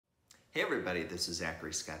Hey everybody, this is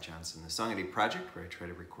Zachary Scot, the Song a Day Project, where I try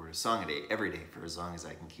to record a song a day every day for as long as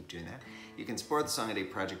I can keep doing that. You can support the Song a Day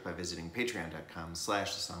Project by visiting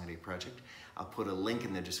patreon.com/thesongadayproject. I'll put a link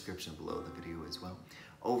in the description below the video as well.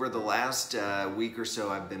 Over the last week or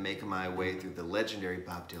so, I've been making my way through the legendary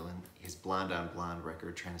Bob Dylan, his Blonde on Blonde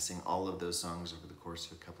record, trying to sing all of those songs over the course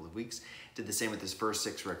of a couple of weeks. Did the same with his first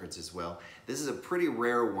 6 records as well. This is a pretty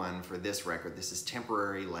rare one for this record. This is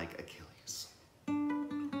Temporary Like Achilles.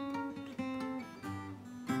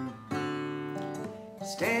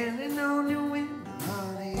 Standing on your window,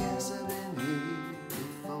 honey, yes, I've been here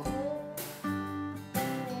before.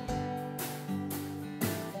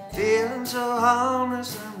 Feeling so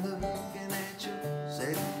harmless, I'm looking at your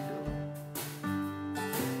second door.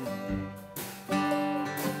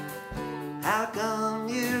 How come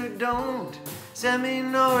you don't send me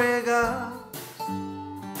no regards?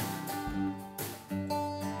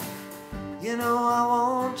 You know I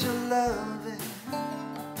want your loving,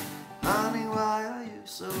 honey, why are you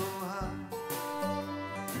so hard?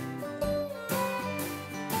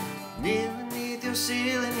 Kneel beneath your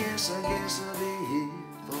ceiling, yes, I guess I'll be here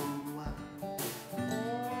for a while.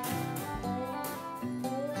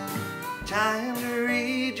 Trying to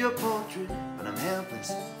read your portrait, but I'm helpless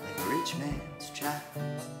like a rich man's child.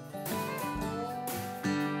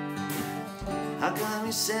 How come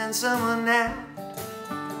you send someone out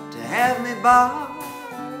to have me borrowed?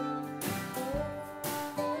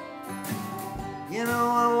 You know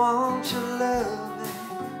I want your loving,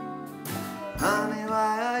 honey,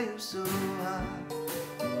 why are you so hard?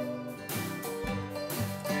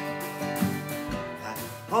 Like a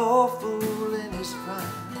poor fool in his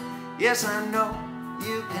prime, yes, I know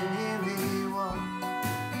you can hear me warn.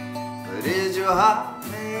 But is your heart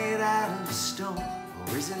made out of stone,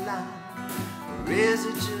 or is it lime, or is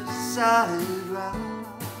it just solid rock?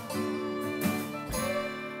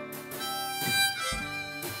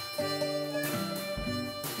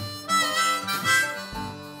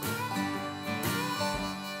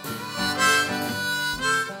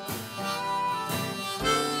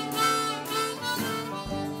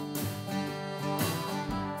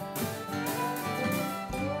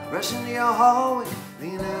 Rush into your hallway,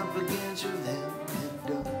 lean up against your velvet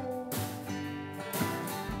door.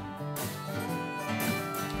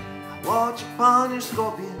 I watch upon your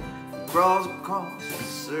scorpion who crawls across the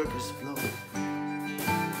circus floor.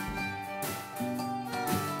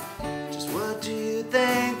 Just what do you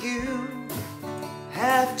think you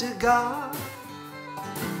have to guard?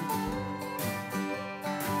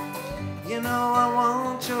 You know I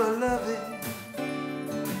want your loving,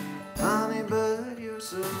 honey, but you're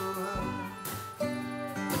so hard.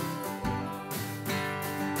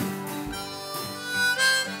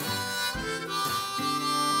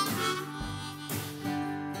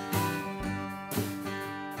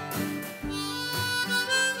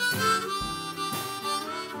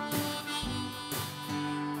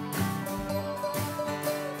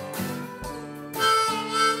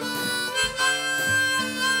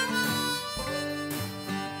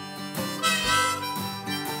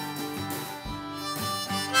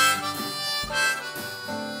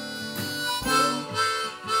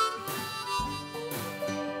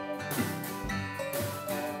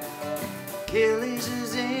 Achilles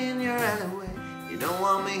is in your alleyway. You don't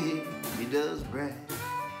want me here, he does brag.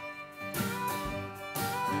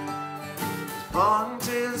 He's pointing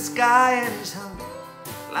to the sky and he's hungry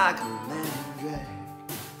like a man drag.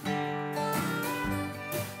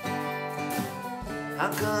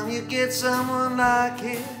 How come you get someone like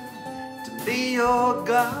him to be your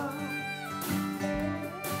God?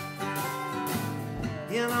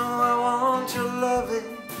 You know I want your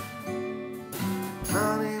loving,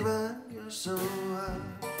 honey, but you're so hard.